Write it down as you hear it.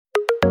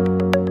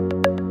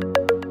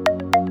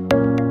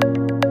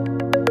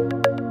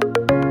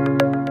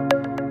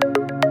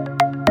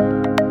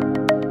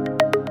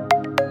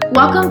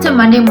Welcome to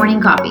Monday Morning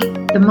Coffee,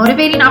 the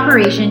motivating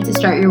operation to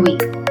start your week.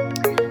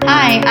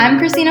 Hi, I'm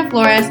Christina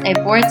Flores, a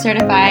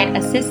board-certified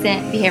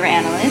assistant behavior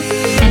analyst.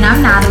 And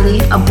I'm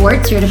Natalie, a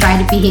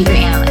board-certified behavior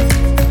analyst.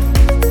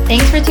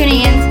 Thanks for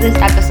tuning in to this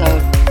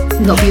episode.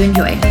 We hope you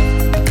enjoy.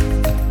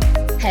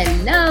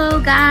 Hello,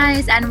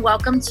 guys, and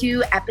welcome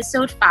to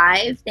episode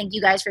 5. Thank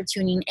you guys for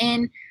tuning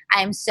in.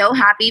 I am so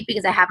happy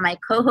because I have my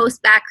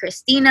co-host back,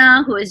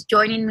 Christina, who is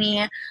joining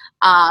me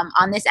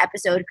on this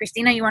episode.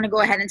 Christina, you want to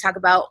go ahead and talk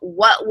about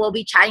what we'll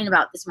be chatting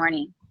about this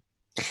morning?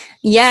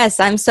 Yes,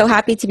 I'm so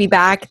happy to be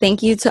back.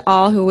 Thank you to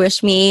all who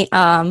wish me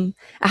a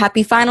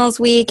happy finals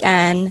week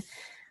and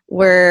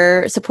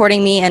were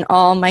supporting me in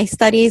all my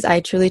studies. I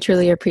truly,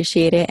 truly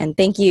appreciate it. And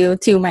thank you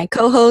to my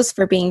co-host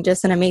for being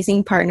just an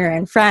amazing partner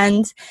and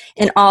friend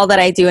in all that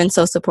I do and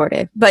so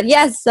supportive. But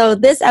yes, so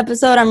this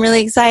episode, I'm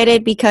really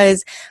excited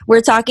because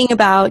we're talking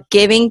about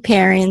giving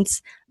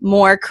parents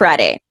more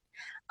credit.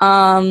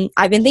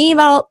 I've been thinking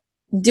about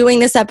doing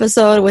this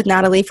episode with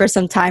Natalie for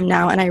some time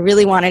now, and I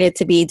really wanted it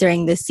to be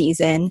during this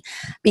season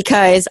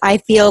because I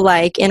feel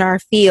like in our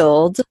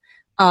field,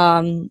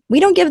 we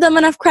don't give them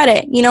enough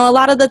credit. You know, a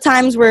lot of the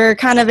times we're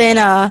kind of in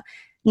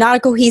not a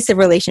cohesive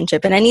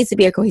relationship, and it needs to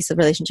be a cohesive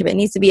relationship. It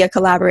needs to be a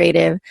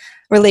collaborative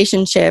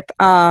relationship.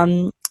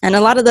 And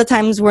a lot of the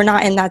times we're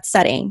not in that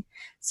setting.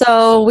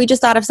 So we just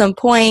thought of some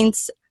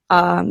points,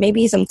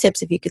 maybe some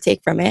tips if you could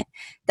take from it,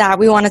 that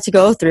we wanted to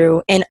go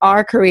through in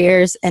our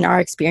careers and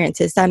our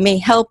experiences that may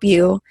help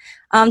you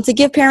to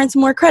give parents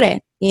more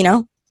credit, you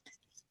know?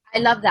 I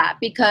love that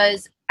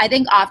because I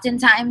think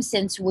oftentimes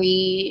since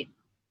we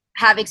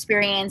have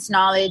experience,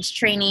 knowledge,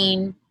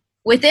 training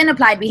within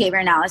applied behavior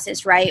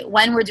analysis, right?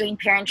 When we're doing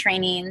parent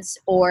trainings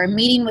or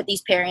meeting with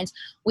these parents,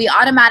 we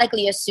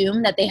automatically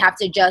assume that they have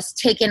to just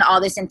take in all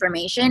this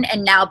information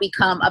and now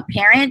become a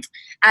parent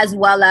as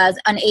well as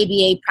an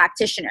ABA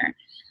practitioner.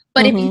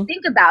 But if you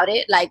think about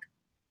it, like,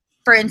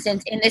 for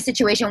instance, in this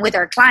situation with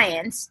our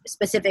clients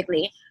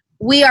specifically,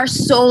 we are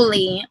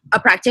solely a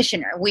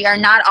practitioner. We are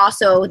not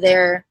also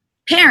their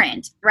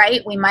parent,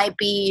 right? We might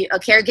be a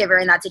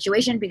caregiver in that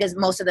situation because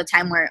most of the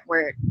time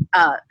we're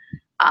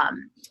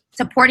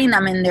supporting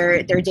them in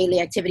their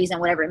daily activities and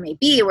whatever it may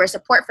be. We're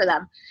support for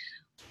them.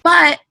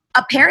 But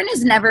a parent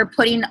is never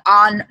putting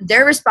on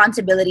their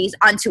responsibilities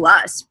onto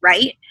us,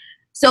 right?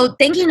 So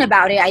thinking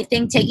about it, I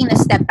think taking a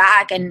step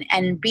back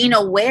and being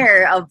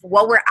aware of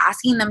what we're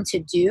asking them to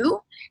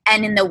do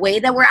and in the way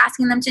that we're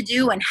asking them to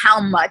do and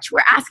how much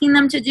we're asking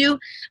them to do,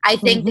 I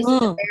think this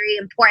is a very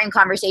important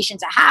conversation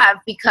to have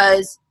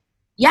because,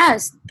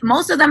 yes,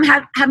 most of them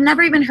have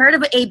never even heard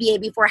of an ABA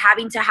before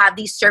having to have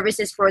these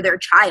services for their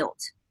child.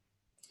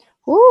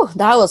 Ooh,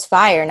 that was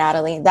fire,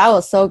 Natalie. That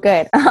was so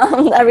good.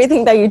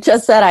 Everything that you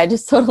just said, I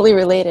just totally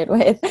related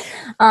with.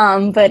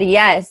 But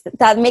yes,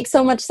 that makes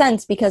so much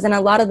sense because in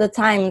a lot of the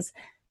times,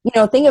 you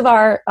know, think of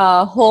our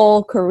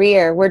whole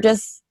career. We're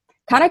just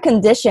kind of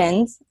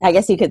conditioned, I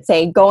guess you could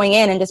say, going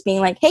in and just being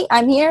like, hey,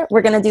 I'm here.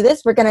 We're going to do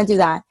this. We're going to do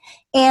that.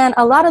 And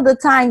a lot of the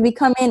time we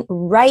come in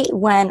right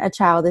when a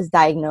child is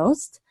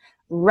diagnosed,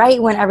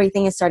 right when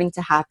everything is starting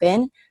to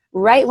happen,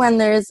 right when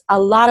there's a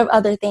lot of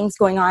other things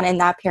going on in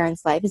that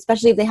parent's life,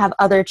 especially if they have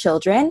other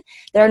children.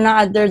 They're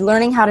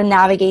learning how to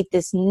navigate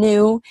this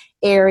new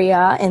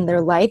area in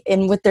their life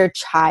and with their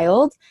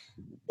child.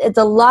 It's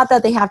a lot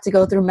that they have to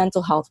go through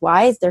mental health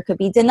wise. There could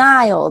be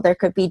denial. There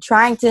could be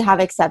trying to have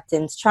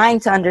acceptance,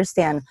 trying to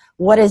understand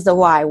what is the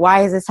why?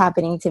 Why is this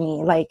happening to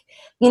me? Like,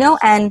 you know,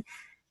 and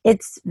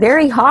it's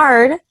very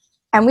hard.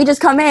 And we just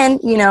come in,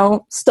 you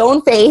know,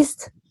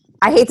 stone-faced.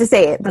 I hate to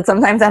say it, but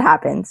sometimes that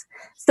happens.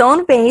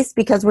 Stone-faced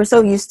because we're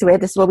so used to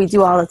it. This is what we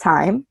do all the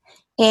time.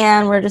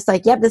 And we're just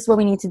like, yep, this is what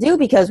we need to do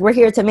because we're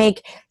here to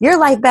make your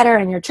life better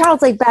and your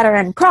child's life better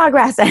and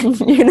progress and,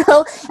 you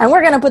know, and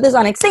we're going to put this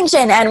on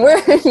extinction and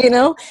we're, you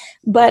know,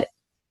 but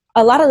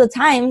a lot of the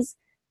times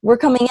we're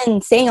coming in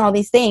and saying all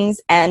these things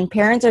and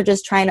parents are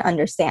just trying to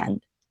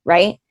understand,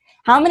 right?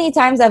 How many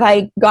times have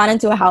I gone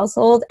into a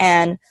household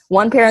and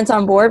one parent's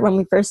on board when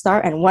we first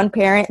start and one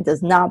parent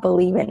does not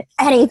believe in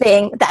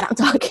anything that I'm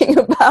talking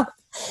about,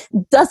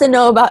 doesn't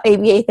know about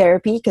ABA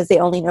therapy because they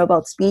only know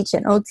about speech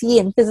and OT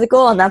and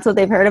physical and that's what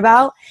they've heard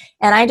about.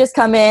 And I just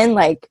come in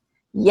like,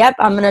 yep,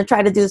 I'm going to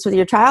try to do this with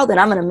your child and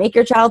I'm going to make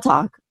your child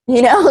talk,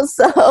 you know?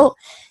 So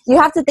you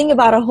have to think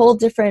about a whole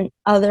different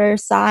other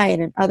side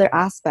and other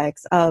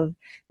aspects of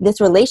this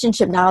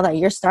relationship now that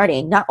you're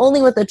starting, not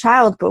only with the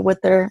child, but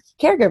with their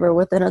caregiver,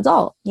 with an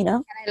adult, you know?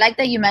 And I like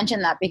that you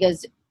mentioned that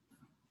because,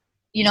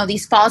 you know,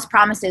 these false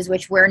promises,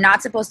 which we're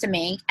not supposed to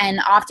make, and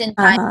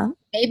oftentimes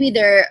maybe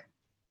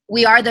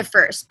we are the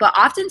first, but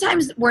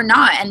oftentimes we're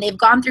not. And they've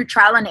gone through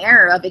trial and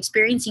error of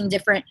experiencing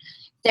different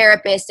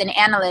therapists and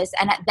analysts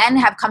and then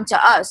have come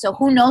to us. So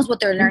who knows what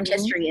their learned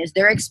history is,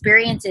 their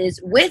experiences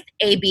with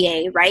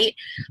ABA, right?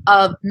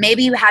 Of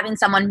maybe having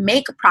someone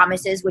make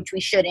promises, which we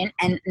shouldn't,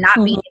 and not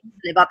being able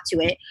to live up to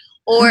it,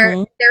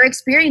 or their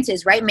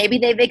experiences, right? Maybe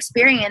they've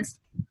experienced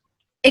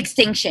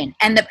extinction,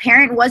 and the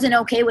parent wasn't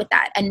okay with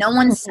that, and no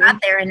one sat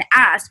there and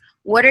asked,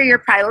 what are your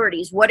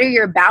priorities, what are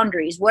your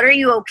boundaries, what are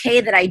you okay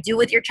that I do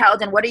with your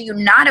child, and what are you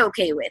not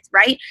okay with,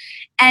 right?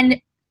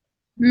 And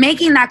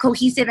making that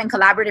cohesive and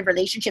collaborative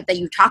relationship that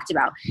you talked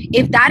about,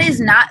 if that is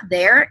not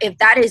there, if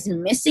that is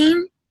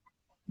missing,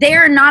 they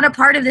are not a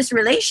part of this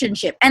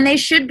relationship, and they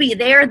should be.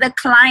 They are the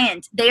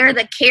client, they are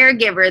the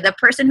caregiver, the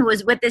person who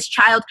is with this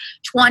child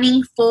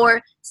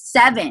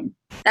 24/7.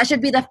 That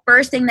should be the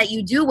first thing that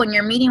you do when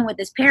you're meeting with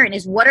this parent,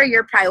 is what are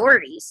your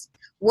priorities?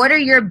 What are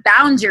your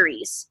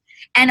boundaries?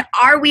 And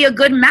are we a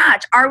good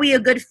match? Are we a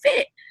good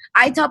fit?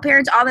 I tell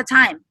parents all the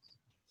time,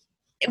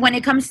 when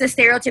it comes to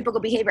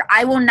stereotypical behavior,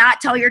 I will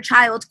not tell your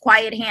child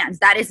quiet hands.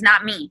 That is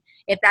not me.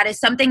 If that is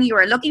something you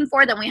are looking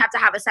for, then we have to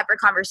have a separate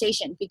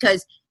conversation,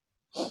 because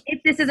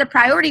if this is a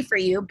priority for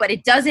you, but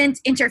it doesn't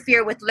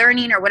interfere with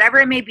learning or whatever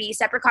it may be,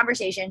 separate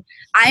conversation,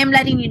 I am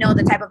letting you know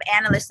the type of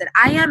analyst that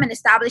I am and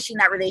establishing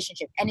that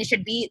relationship. And it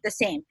should be the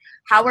same.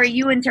 How are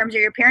you in terms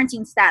of your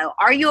parenting style?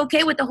 Are you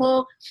okay with the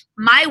whole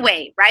my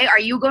way, right? Are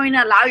you going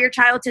to allow your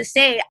child to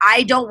say,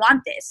 I don't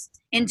want this,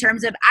 in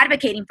terms of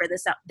advocating for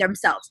this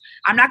themselves?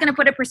 I'm not going to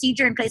put a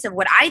procedure in place of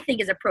what I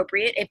think is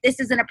appropriate if this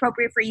isn't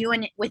appropriate for you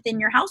and within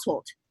your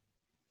household.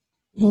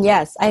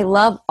 Yes, I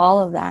love all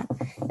of that.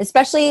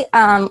 Especially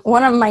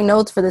one of my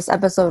notes for this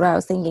episode, I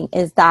was thinking,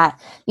 is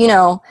that,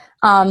 your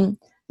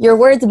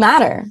words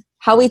matter.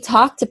 How we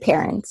talk to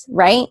parents,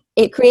 right?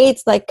 It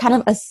creates like kind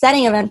of a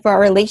setting event for our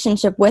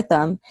relationship with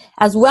them,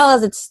 as well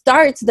as it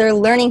starts their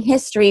learning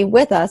history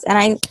with us. And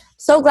I'm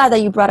so glad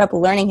that you brought up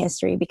learning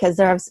history, because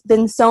there have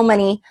been so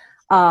many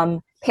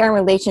parent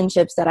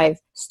relationships that I've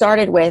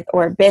started with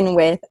or been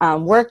with,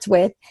 worked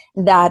with,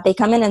 that they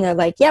come in and they're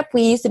like, yep,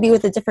 we used to be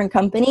with a different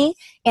company,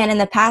 and in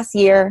the past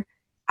year,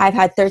 I've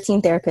had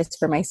 13 therapists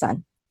for my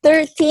son.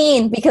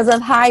 13, because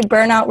of high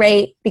burnout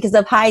rate, because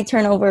of high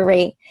turnover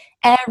rate.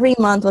 Every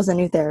month was a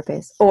new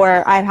therapist.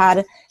 Or I've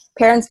had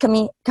parents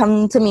come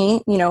to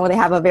me, they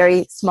have a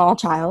very small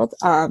child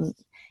and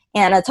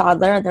a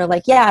toddler, and they're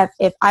like, yeah,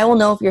 if I will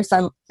know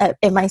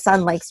if my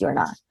son likes you or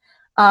not.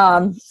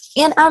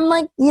 And I'm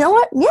like, you know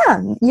what?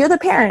 Yeah, you're the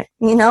parent,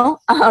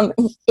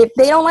 if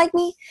they don't like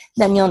me,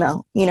 then you'll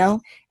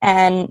know,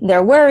 and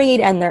they're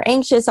worried and they're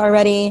anxious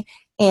already.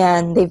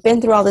 And they've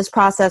been through all this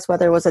process,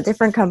 whether it was a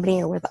different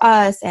company or with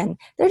us, and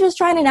they're just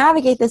trying to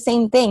navigate the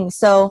same thing.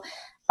 So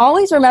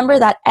always remember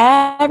that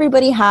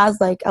everybody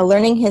has like a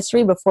learning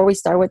history before we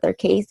start with their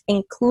case,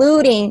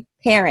 including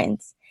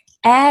parents.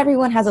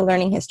 Everyone has a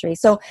learning history.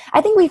 So I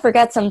think we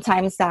forget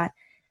sometimes that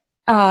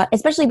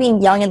especially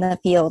being young in the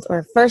field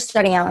or first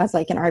starting out as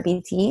like an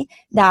RBT,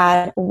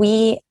 that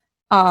we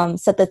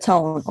set the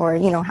tone, or,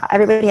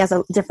 everybody has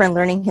a different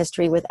learning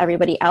history with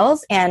everybody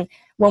else. And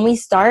when we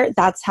start,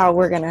 that's how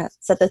we're going to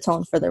set the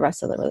tone for the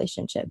rest of the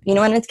relationship,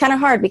 and it's kind of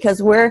hard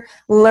because we're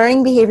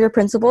learning behavior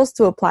principles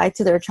to apply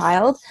to their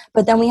child,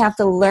 but then we have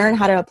to learn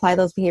how to apply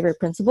those behavior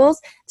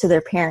principles to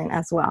their parent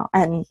as well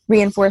and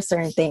reinforce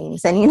certain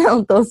things and,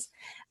 those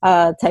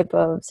type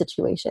of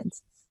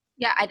situations.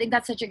 Yeah, I think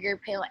that's such a good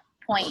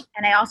point.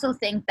 And I also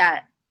think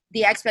that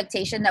the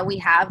expectation that we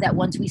have that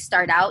once we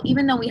start out,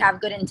 even though we have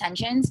good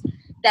intentions,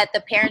 that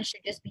the parents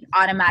should just be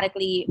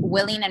automatically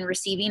willing and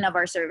receiving of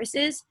our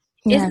services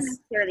isn't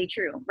necessarily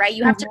true, right?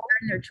 You have to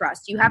earn their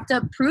trust. You have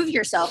to prove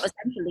yourself,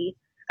 essentially.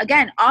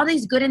 Again, all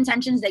these good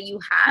intentions that you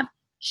have,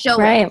 show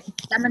it,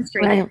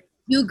 demonstrate it.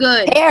 You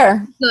good,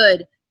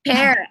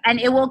 pair, and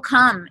it will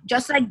come.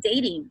 Just like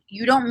dating,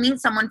 you don't meet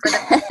someone for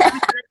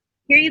the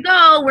here you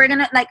go, we're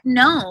gonna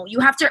no,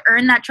 you have to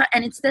earn that trust.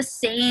 And it's the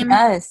same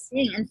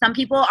thing. And some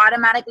people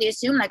automatically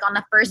assume on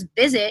the first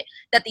visit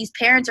that these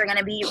parents are going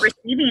to be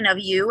receiving of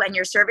you and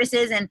your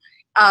services and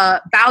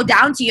bow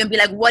down to you and be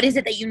like, what is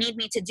it that you need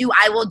me to do?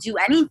 I will do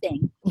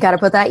anything. You got to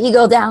put that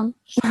ego down.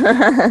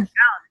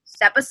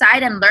 Step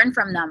aside and learn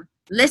from them.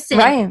 Listen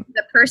to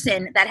the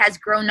person that has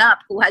grown up,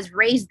 who has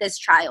raised this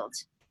child.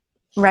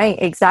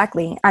 Right,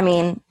 exactly. I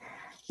mean,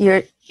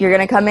 you're going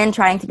to come in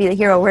trying to be the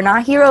hero. We're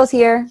not heroes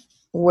here.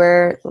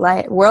 We're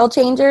like world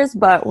changers,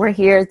 but we're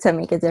here to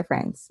make a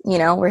difference.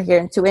 We're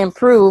here to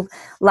improve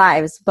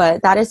lives.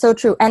 But that is so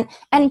true. And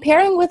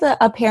pairing with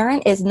a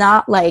parent is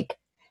not like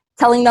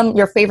telling them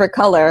your favorite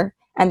color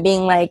and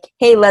being like,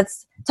 hey,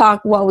 let's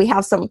talk while we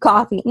have some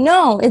coffee.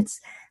 No,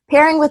 it's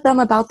pairing with them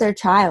about their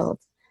child,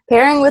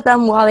 pairing with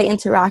them while they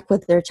interact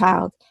with their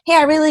child. Hey,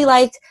 I really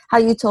liked how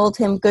you told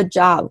him good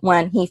job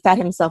when he fed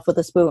himself with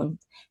a spoon.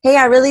 Hey,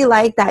 I really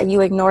like that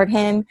you ignored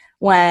him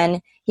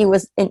when he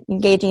was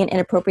engaging in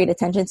inappropriate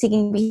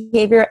attention-seeking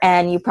behavior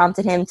and you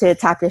prompted him to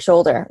tap your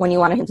shoulder when you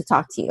wanted him to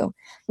talk to you.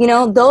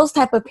 Those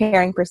type of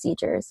pairing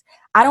procedures.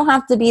 I don't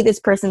have to be this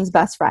person's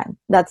best friend.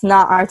 That's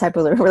not our type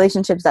of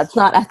relationships. That's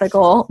not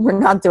ethical. We're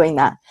not doing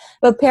that.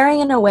 But pairing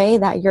in a way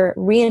that you're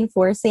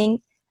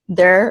reinforcing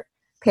their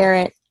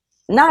parent,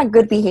 not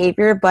good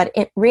behavior, but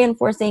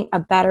reinforcing a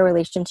better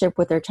relationship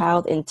with their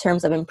child in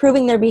terms of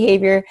improving their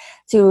behavior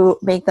to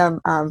make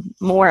them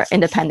more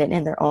independent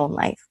in their own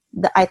life.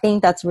 I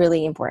think that's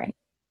really important.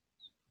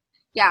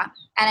 Yeah.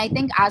 And I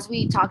think as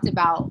we talked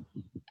about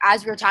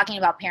as we're talking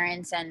about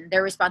parents and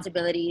their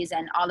responsibilities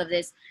and all of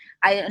this,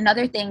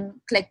 another thing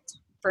clicked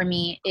for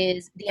me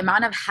is the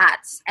amount of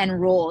hats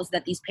and roles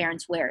that these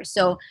parents wear.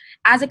 So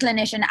as a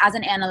clinician, as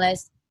an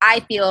analyst,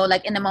 I feel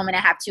like in the moment I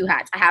have two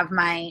hats. I have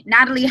my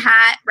Natalie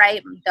hat,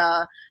 right?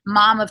 The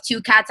mom of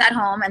two cats at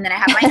home. And then I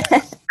have my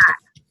hat.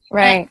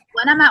 Right. And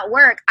when I'm at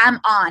work, I'm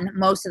on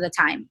most of the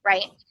time,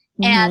 right?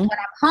 Mm-hmm. And when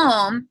I'm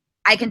home,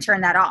 I can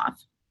turn that off.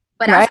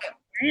 But as a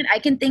parent, I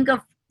can think of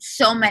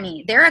so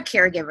many. They're a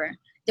caregiver.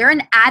 They're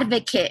an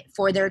advocate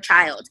for their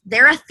child.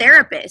 They're a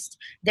therapist.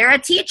 They're a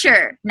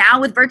teacher.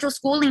 Now with virtual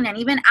schooling and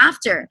even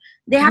after,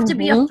 they have to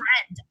be a friend,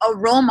 a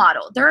role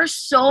model. There are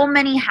so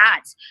many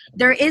hats.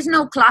 There is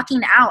no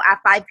clocking out at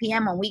 5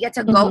 p.m. when we get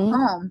to go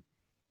home,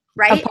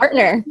 right? A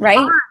partner,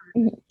 right?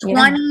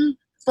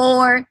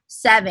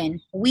 24/7,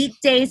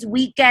 weekdays,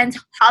 weekends,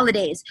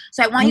 holidays.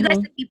 So I want you guys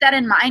to keep that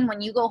in mind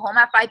when you go home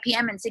at 5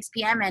 p.m. and 6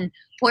 p.m. and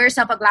pour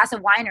yourself a glass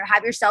of wine or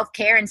have your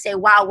self-care and say,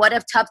 wow, what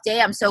a tough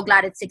day. I'm so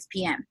glad it's 6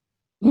 p.m.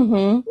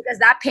 Because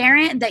that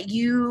parent that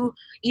you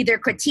either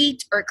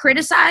critiqued or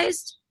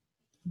criticized,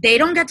 they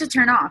don't get to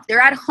turn off.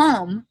 They're at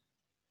home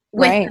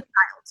with the child.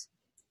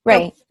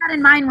 Right. So keep that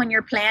in mind when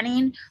you're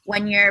planning,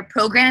 when you're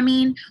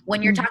programming,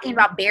 when you're talking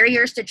about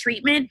barriers to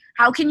treatment.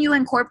 How can you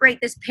incorporate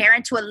this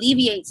parent to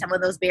alleviate some of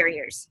those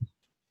barriers?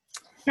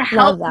 To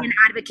help be an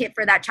advocate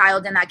for that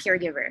child and that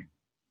caregiver.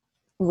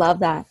 Love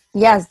that.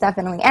 Yes,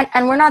 definitely.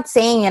 And we're not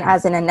saying it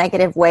as in a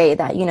negative way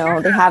that, you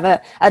know, they have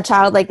a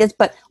child like this,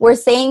 but we're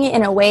saying it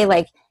in a way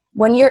like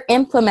when you're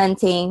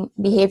implementing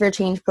behavior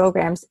change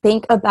programs,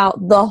 think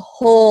about the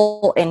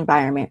whole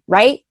environment,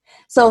 right?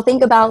 So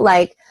think about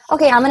like,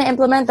 okay, I'm going to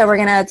implement that we're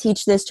going to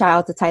teach this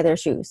child to tie their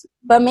shoes.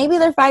 But maybe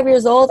they're 5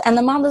 years old and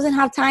the mom doesn't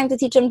have time to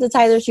teach them to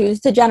tie their shoes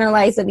to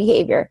generalize the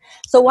behavior.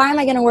 So why am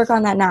I going to work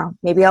on that now?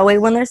 Maybe I'll wait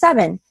when they're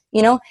 7.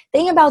 You know,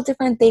 think about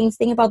different things.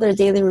 Think about their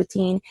daily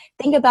routine.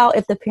 Think about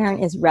if the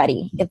parent is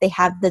ready, if they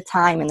have the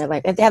time in their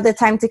life, if they have the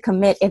time to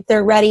commit, if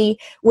they're ready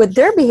with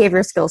their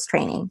behavior skills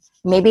training.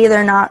 Maybe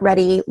they're not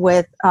ready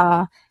with,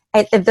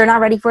 if they're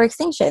not ready for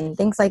extinction,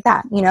 things like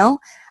that. You know,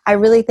 I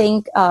really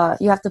think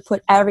you have to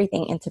put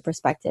everything into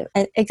perspective.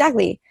 And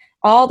exactly.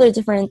 All the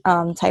different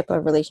type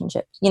of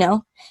relationships, you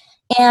know.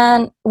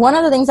 And one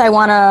of the things I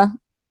want to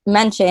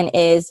mention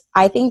is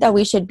I think that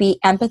we should be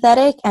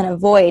empathetic and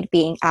avoid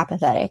being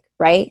apathetic,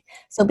 right?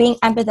 So being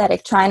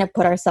empathetic, trying to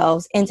put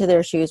ourselves into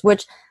their shoes,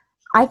 which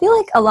I feel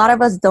like a lot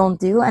of us don't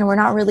do, and we're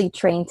not really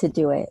trained to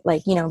do it.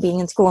 Like, you know,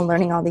 being in school and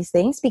learning all these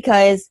things,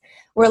 because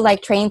we're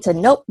like trained to,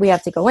 nope, we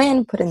have to go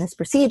in, put in this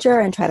procedure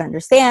and try to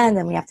understand,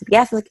 and we have to be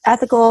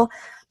ethical,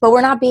 but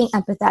we're not being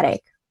empathetic.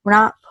 We're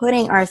not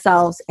putting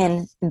ourselves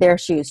in their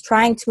shoes,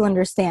 trying to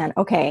understand,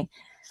 okay,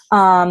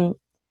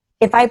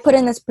 if I put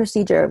in this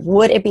procedure,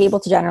 would it be able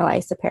to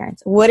generalize to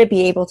parents? Would it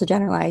be able to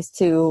generalize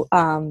to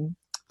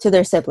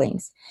their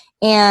siblings?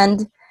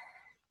 And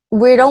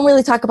we don't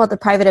really talk about the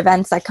private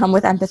events that come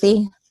with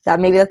empathy.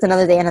 That maybe that's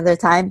another day, another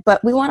time.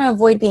 But we want to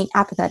avoid being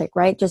apathetic,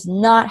 right? Just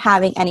not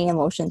having any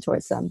emotion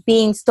towards them,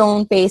 being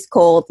stone-faced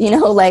cold, you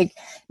know, like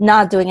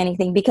not doing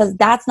anything, because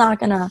that's not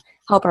going to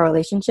help our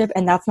relationship,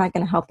 and that's not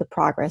going to help the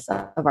progress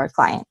of our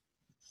client.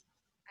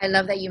 I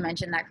love that you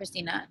mentioned that,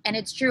 Christina. And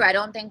it's true. I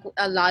don't think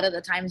a lot of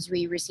the times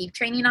we receive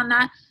training on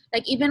that.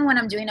 Like even when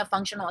I'm doing a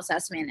functional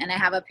assessment and I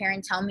have a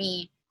parent tell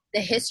me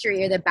the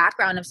history or the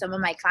background of some of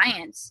my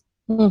clients,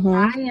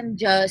 I am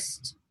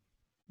just,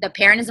 the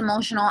parent is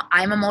emotional.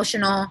 I'm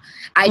emotional.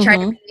 I try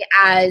to be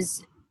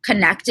as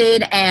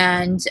connected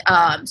and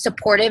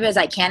supportive as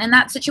I can in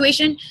that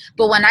situation.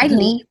 But when I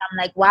leave, I'm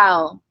like,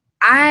 wow,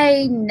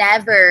 I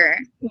never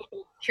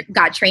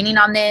got training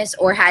on this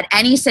or had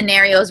any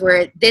scenarios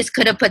where this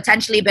could have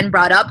potentially been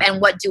brought up,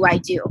 and what do I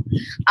do?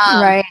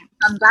 Right.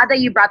 I'm glad that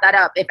you brought that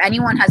up. If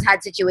anyone has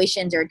had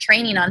situations or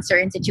training on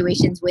certain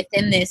situations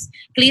within this,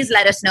 please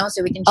let us know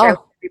so we can share with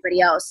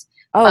everybody else.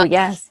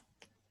 Yes.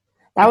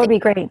 That would be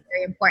great.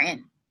 Very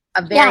important.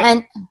 A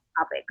very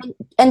topic.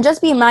 And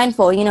just be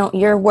mindful, you know,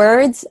 your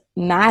words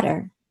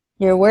matter.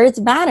 Your words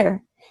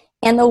matter.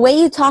 And the way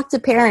you talk to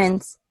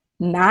parents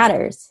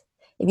matters.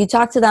 If you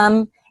talk to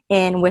them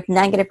with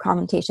negative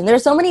connotation. There are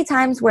so many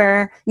times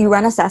where you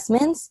run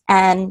assessments,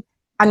 and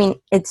I mean,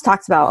 it's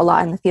talked about a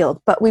lot in the field,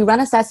 but we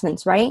run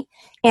assessments, right?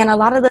 And a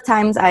lot of the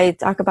times I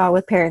talk about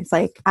with parents,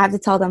 like I have to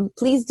tell them,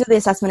 please do the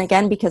assessment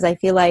again, because I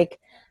feel like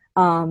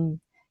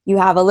you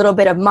have a little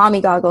bit of mommy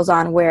goggles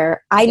on,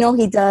 where I know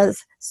he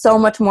does so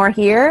much more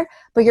here,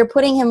 but you're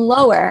putting him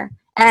lower.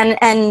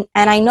 And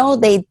I know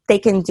they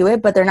can do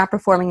it, but they're not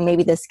performing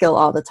maybe the skill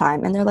all the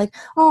time. And they're like,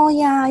 oh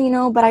yeah, you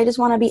know, but I just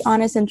want to be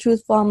honest and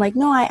truthful. I'm like,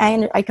 no,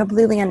 I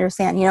completely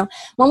understand. You know,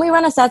 when we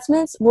run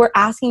assessments, we're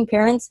asking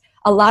parents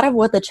a lot of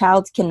what the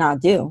child cannot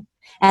do.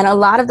 And a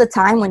lot of the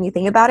time when you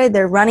think about it,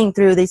 they're running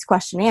through these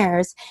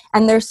questionnaires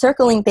and they're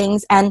circling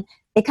things, and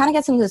it kind of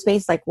gets into the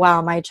space like,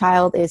 wow, my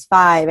child is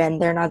 5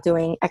 and they're not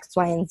doing X,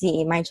 Y, and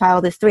Z. My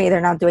child is 3, they're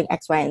not doing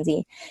X, Y, and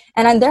Z.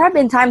 And there have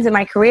been times in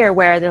my career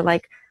where they're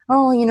like,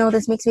 oh, you know,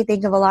 this makes me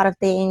think of a lot of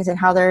things and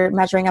how they're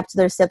measuring up to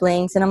their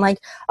siblings. And I'm like,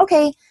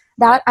 okay,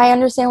 that I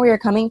understand where you're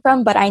coming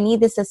from, but I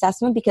need this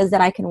assessment because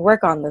then I can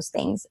work on those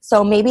things.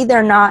 So maybe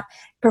they're not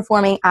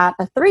performing at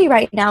a 3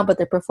 right now, but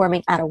they're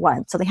performing at a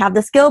 1. So they have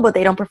the skill, but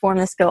they don't perform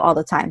the skill all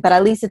the time. But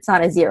at least it's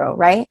not a 0,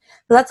 right?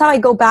 So that's how I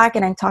go back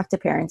and I talk to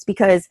parents,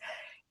 because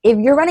if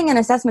you're running an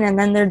assessment and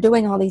then they're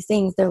doing all these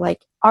things, they're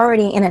like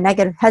already in a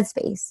negative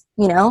headspace,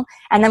 you know?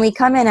 And then we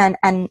come in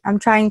and I'm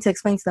trying to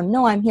explain to them,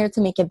 no, I'm here to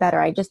make it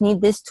better. I just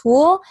need this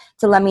tool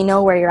to let me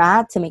know where you're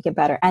at to make it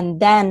better. And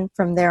then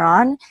from there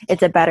on,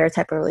 it's a better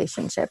type of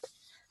relationship.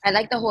 I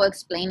like the whole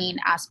explaining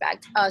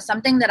aspect.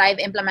 Something that I've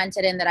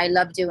implemented and that I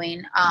love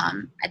doing,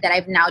 that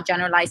I've now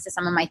generalized to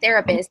some of my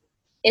therapists,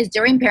 is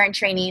during parent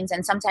trainings,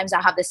 and sometimes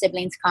I'll have the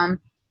siblings come.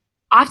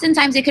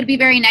 Oftentimes it could be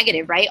very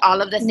negative, right?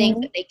 All of the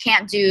things that they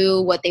can't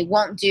do, what they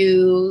won't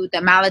do, the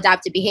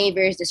maladaptive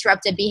behaviors,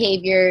 disruptive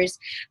behaviors.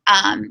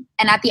 And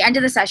at the end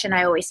of the session,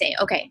 I always say,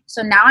 okay,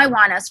 so now I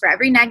want us, for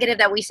every negative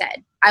that we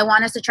said, I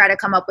want us to try to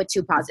come up with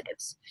 2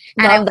 positives.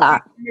 And I want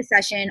to end the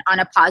session on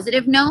a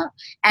positive note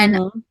and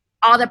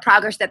all the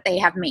progress that they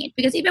have made.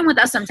 Because even with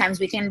us, sometimes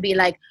we can be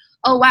like,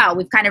 oh, wow,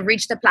 we've kind of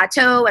reached the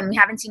plateau and we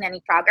haven't seen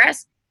any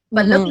progress.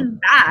 But looking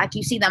back,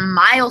 you see the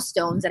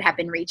milestones that have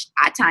been reached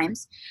at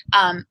times.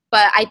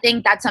 But I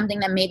think that's something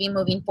that maybe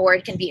moving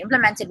forward can be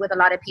implemented with a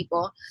lot of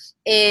people,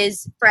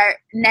 is for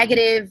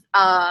negative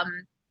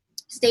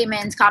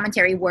statements,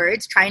 commentary,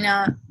 words, trying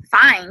to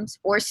find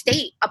or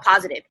state a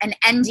positive and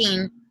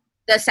ending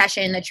the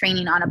session, the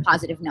training on a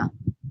positive note.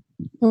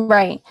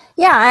 Right.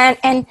 Yeah.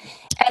 And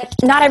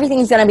not everything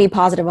is going to be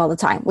positive all the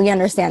time. We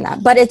understand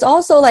that. But it's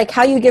also like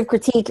how you give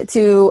critique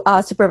to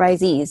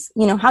supervisees,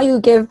 you know, how you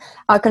give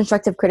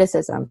constructive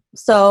criticism.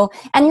 So,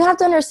 and you have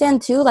to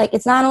understand too, like,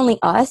 it's not only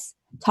us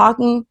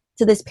talking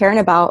to this parent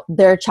about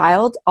their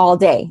child all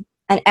day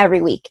and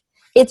every week.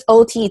 It's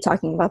OT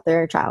talking about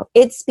their child.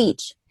 It's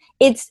speech.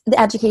 It's the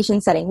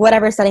education setting,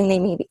 whatever setting they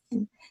may be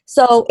in.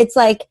 So it's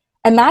like,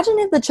 imagine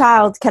if the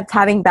child kept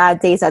having bad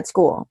days at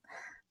school.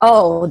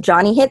 Oh,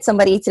 Johnny hit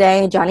somebody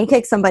today. Johnny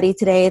kicked somebody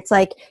today. It's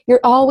like you're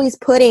always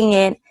putting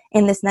it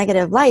in this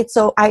negative light.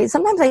 So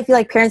sometimes I feel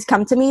like parents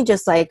come to me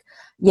just like,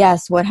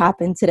 yes, what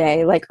happened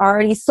today? Like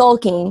already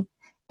sulking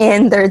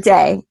in their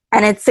day.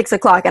 And it's 6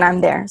 o'clock and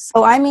I'm there.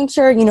 So I make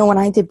sure, you know, when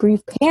I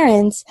debrief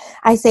parents,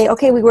 I say,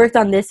 okay, we worked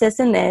on this, this,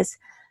 and this.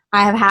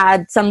 I have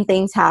had some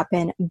things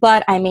happen,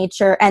 but I made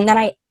sure. And then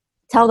I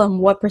tell them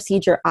what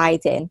procedure I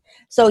did.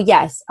 So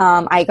yes,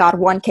 I got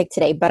 1 kick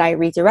today, but I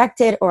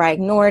redirected or I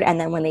ignored.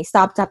 And then when they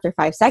stopped after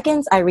 5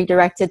 seconds, I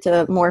redirected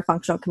to more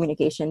functional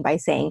communication by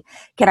saying,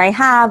 can I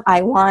have,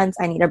 I want,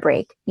 I need a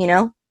break, you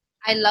know?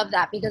 I love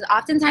that, because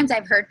oftentimes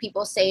I've heard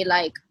people say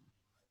like,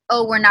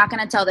 oh, we're not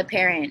going to tell the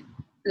parent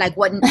like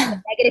what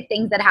negative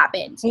things that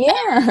happened.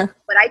 Yeah.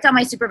 What I tell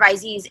my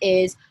supervisees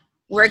is,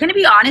 we're going to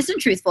be honest and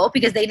truthful,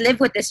 because they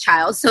live with this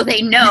child, so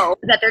they know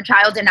that their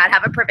child did not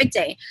have a perfect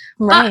day.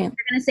 Right. But we're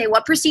going to say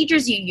what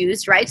procedures you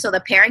used, right? So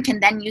the parent can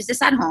then use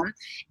this at home.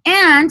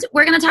 And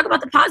we're going to talk about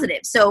the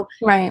positive. So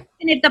right.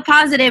 And if the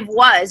positive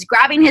was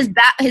grabbing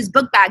his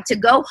book bag to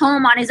go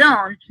home on his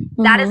own,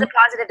 that is a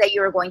positive that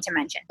you were going to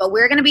mention. But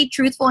we're going to be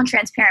truthful and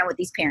transparent with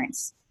these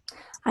parents.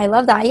 I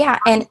love that. Yeah.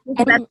 And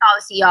best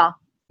policy, y'all.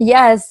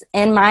 Yes.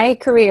 In my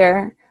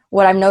career,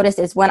 what I've noticed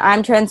is when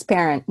I'm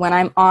transparent, when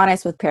I'm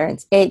honest with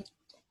parents,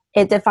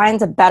 it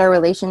defines a better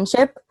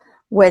relationship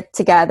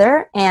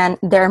together, and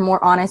they're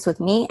more honest with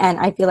me, and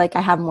I feel like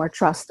I have more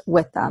trust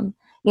with them,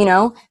 you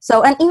know?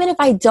 So, and even if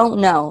I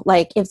don't know,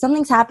 like if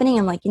something's happening,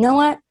 I'm like, you know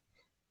what?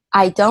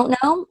 I don't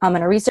know. I'm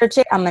going to research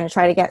it. I'm going to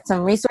try to get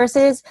some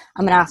resources.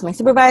 I'm going to ask my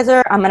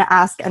supervisor. I'm going to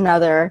ask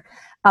another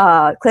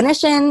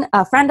clinician,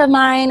 a friend of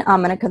mine.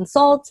 I'm going to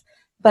consult,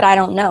 but I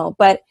don't know.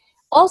 But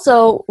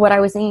also what I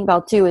was thinking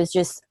about too is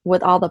just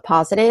with all the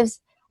positives,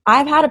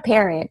 I've had a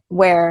parent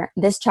where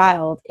this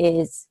child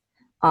is,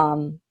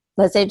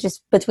 let's say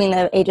just between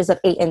the ages of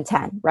 8 and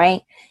 10,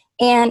 right?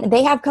 And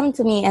they have come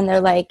to me and they're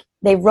like,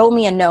 they wrote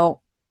me a note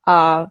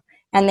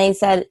and they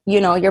said,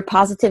 you know, your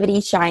positivity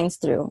shines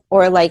through,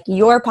 or like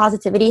your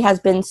positivity has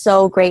been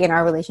so great in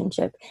our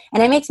relationship.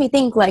 And it makes me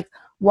think like,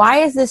 why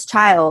is this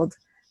child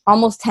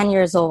almost 10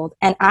 years old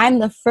and I'm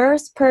the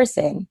first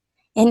person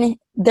in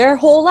their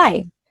whole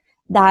life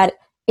that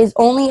is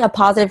only a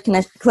positive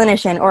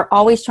clinician or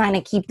always trying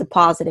to keep the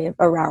positive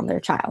around their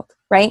child,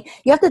 right?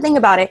 You have to think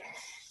about it.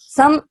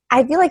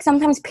 I feel like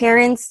sometimes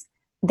parents,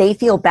 they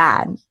feel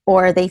bad,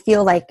 or they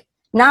feel like,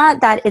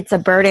 not that it's a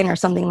burden or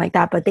something like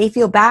that, but they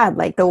feel bad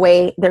like the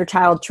way their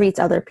child treats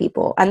other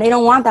people, and they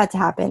don't want that to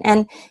happen.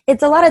 And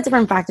it's a lot of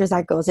different factors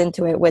that goes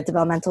into it with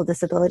developmental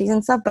disabilities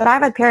and stuff. But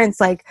I've had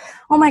parents like,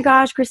 oh my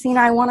gosh,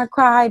 Christina, I want to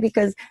cry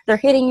because they're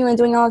hitting you and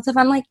doing all that stuff.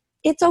 I'm like,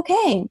 it's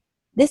okay.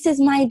 This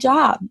is my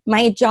job.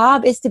 My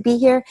job is to be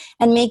here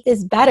and make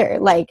this better.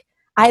 Like,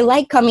 I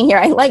like coming here.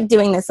 I like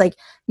doing this. Like,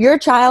 your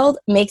child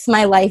makes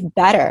my life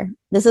better.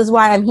 This is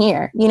why I'm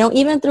here. You know,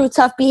 even through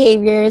tough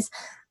behaviors,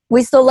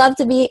 we still love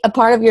to be a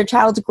part of your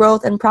child's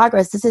growth and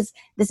progress. This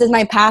is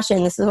my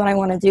passion. This is what I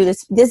want to do.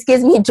 This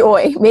gives me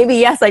joy. Maybe,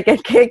 yes, I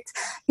get kicked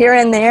here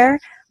and there,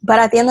 but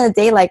at the end of the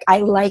day, like, I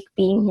like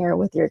being here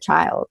with your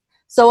child.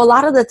 So a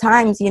lot of the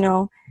times, you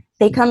know,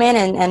 they come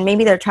in and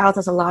maybe their child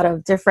has a lot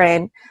of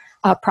different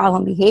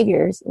problem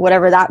behaviors,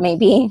 whatever that may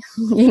be,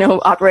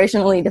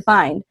 operationally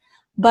defined.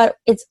 But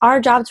it's our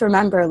job to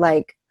remember,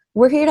 like,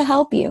 we're here to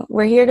help you.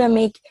 We're here to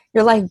make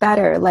your life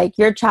better. Like,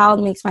 your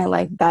child makes my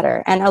life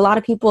better. And a lot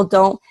of people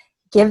don't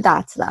give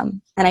that to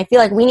them. And I feel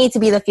like we need to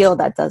be the field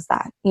that does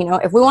that.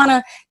 If we want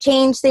to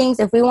change things,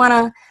 if we want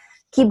to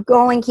keep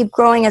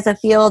growing as a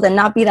field and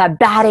not be that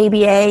bad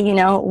ABA,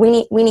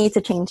 we need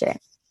to change it.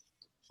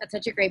 That's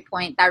such a great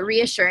point. That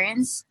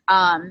reassurance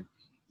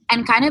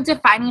and kind of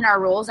defining our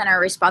roles and our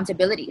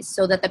responsibilities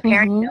so that the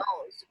parent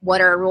knows what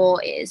our role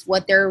is,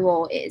 what their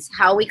role is,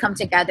 how we come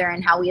together,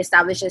 and how we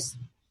establish this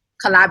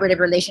collaborative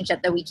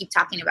relationship that we keep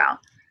talking about.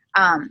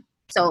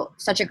 So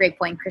such a great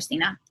point,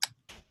 Christina.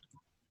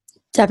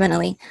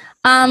 Definitely.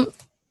 And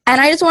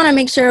I just want to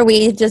make sure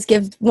we just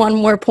give one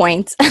more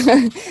point.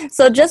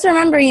 So just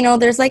remember,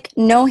 there's like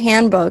no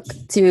handbook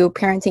to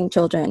parenting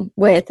children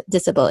with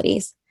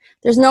disabilities.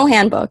 There's no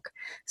handbook.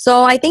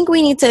 So I think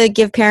we need to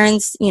give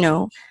parents,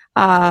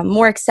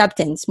 more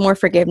acceptance, more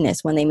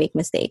forgiveness when they make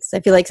mistakes. I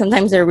feel like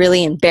sometimes they're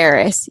really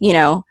embarrassed,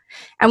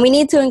 and we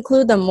need to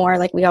include them more,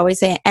 like we always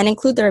say, and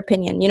include their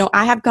opinion.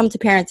 I have come to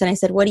parents and I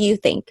said, what do you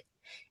think?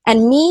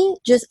 And me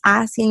just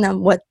asking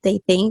them what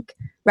they think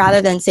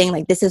rather than saying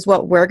like, this is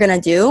what we're going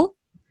to do,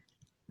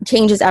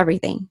 changes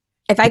everything.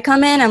 If I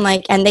come in, I'm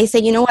like, and they say,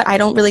 you know what, I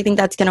don't really think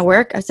that's going to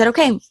work. I said,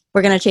 okay,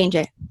 we're going to change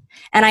it.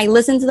 And I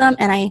listen to them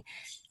and I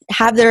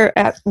have their,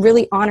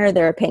 really honor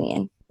their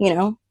opinion,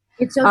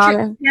 It's so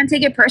true. You can't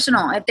take it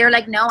personal. If they're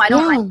like, no, I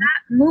don't like that,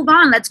 move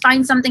on. Let's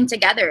find something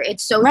together.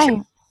 It's so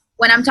true.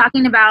 When I'm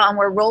talking about and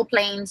we're role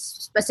playing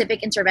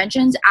specific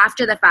interventions,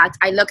 after the fact,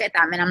 I look at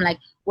them and I'm like,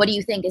 what do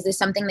you think? Is this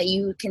something that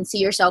you can see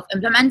yourself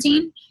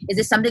implementing? Is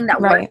this something that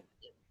works?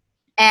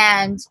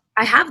 And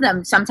I have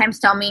them sometimes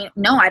tell me,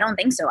 no, I don't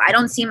think so. I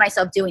don't see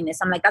myself doing this.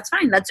 I'm like, that's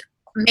fine.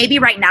 Maybe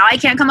right now I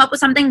can't come up with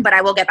something, but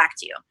I will get back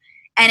to you.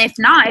 And if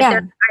not, if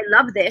I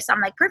love this, I'm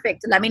like,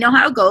 perfect. Let me know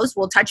how it goes.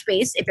 We'll touch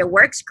base. If it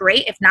works,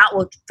 great. If not,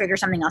 we'll figure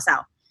something else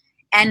out.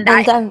 And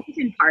that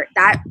part,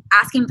 that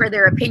asking for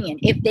their opinion,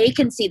 if they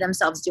can see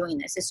themselves doing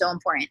this, is so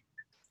important.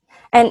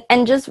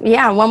 And just,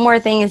 one more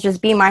thing is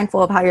just be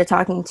mindful of how you're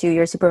talking to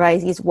your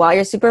supervisees while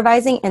you're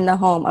supervising in the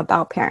home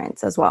about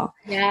parents as well.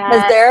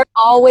 Because they're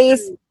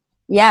always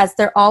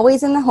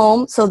in the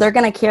home. So they're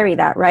going to carry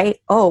that, right?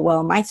 Oh,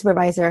 well, my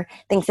supervisor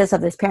thinks this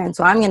of this parent,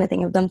 so I'm going to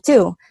think of them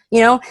too.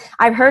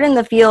 I've heard in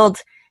the field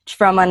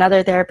from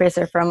another therapist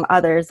or from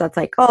others that's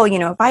like, oh,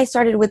 if I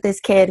started with this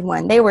kid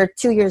when they were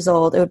 2 years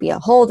old, it would be a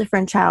whole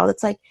different child.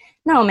 It's like,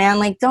 no, man,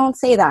 like, don't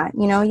say that.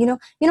 You don't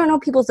know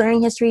people's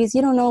learning histories.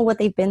 You don't know what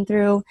they've been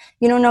through.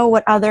 You don't know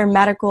what other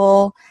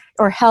medical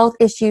or health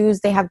issues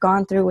they have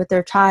gone through with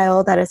their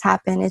child that has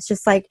happened. It's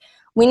just like,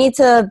 we need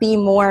to be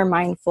more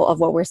mindful of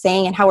what we're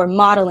saying and how we're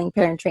modeling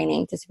parent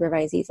training to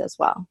supervisees as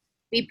well.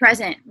 Be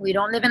present. We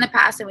don't live in the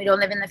past and we don't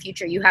live in the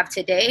future. You have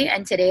today,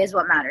 and today is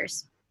what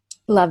matters.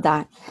 Love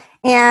that.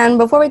 And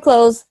before we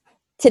close,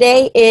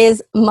 today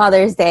is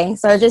Mother's Day.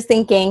 So I was just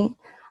thinking,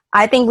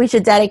 I think we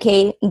should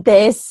dedicate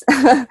this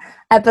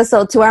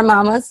episode to our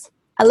mamas.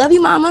 I love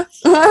you, mama.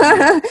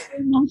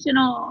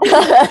 Emotional.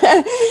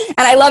 And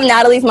I love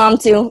Natalie's mom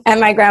too,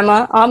 and my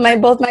grandma.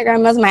 Both my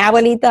grandmas, my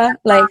abuelita.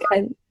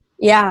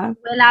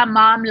 Abuela,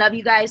 mom, love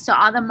you guys. So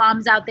all the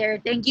moms out there,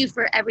 thank you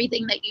for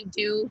everything that you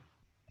do.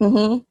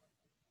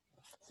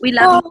 We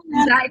love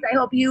you guys. I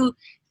hope you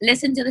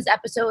listen to this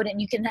episode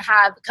and you can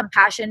have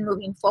compassion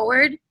moving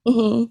forward.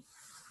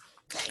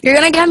 You're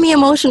going to get me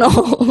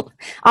emotional.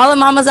 All the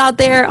mamas out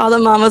there, all the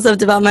mamas of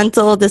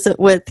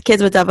with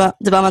kids with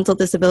developmental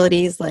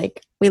disabilities,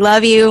 like, we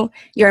love you.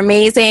 You're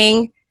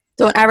amazing.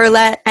 Don't ever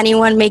let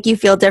anyone make you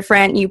feel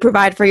different. You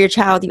provide for your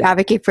child. You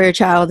advocate for your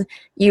child.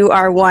 You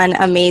are one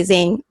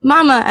amazing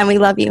mama, and we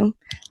love you.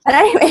 But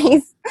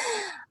anyways,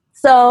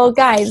 so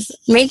guys,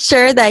 make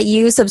sure that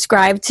you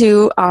subscribe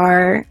to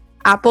our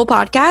Apple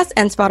Podcast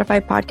and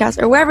Spotify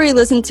podcast, or wherever you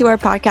listen to our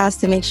podcast,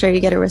 to make sure you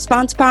get a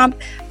response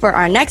prompt for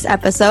our next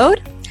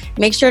episode.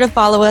 Make sure to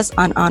follow us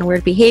on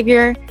Onward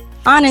Behavior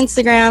on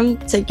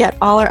Instagram to get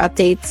all our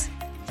updates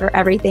for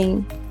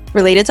everything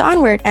related to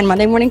Onward and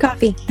Monday Morning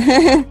Coffee.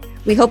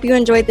 We hope you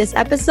enjoyed this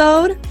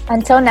episode.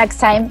 Until next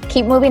time,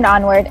 keep moving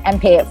onward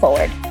and pay it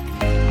forward.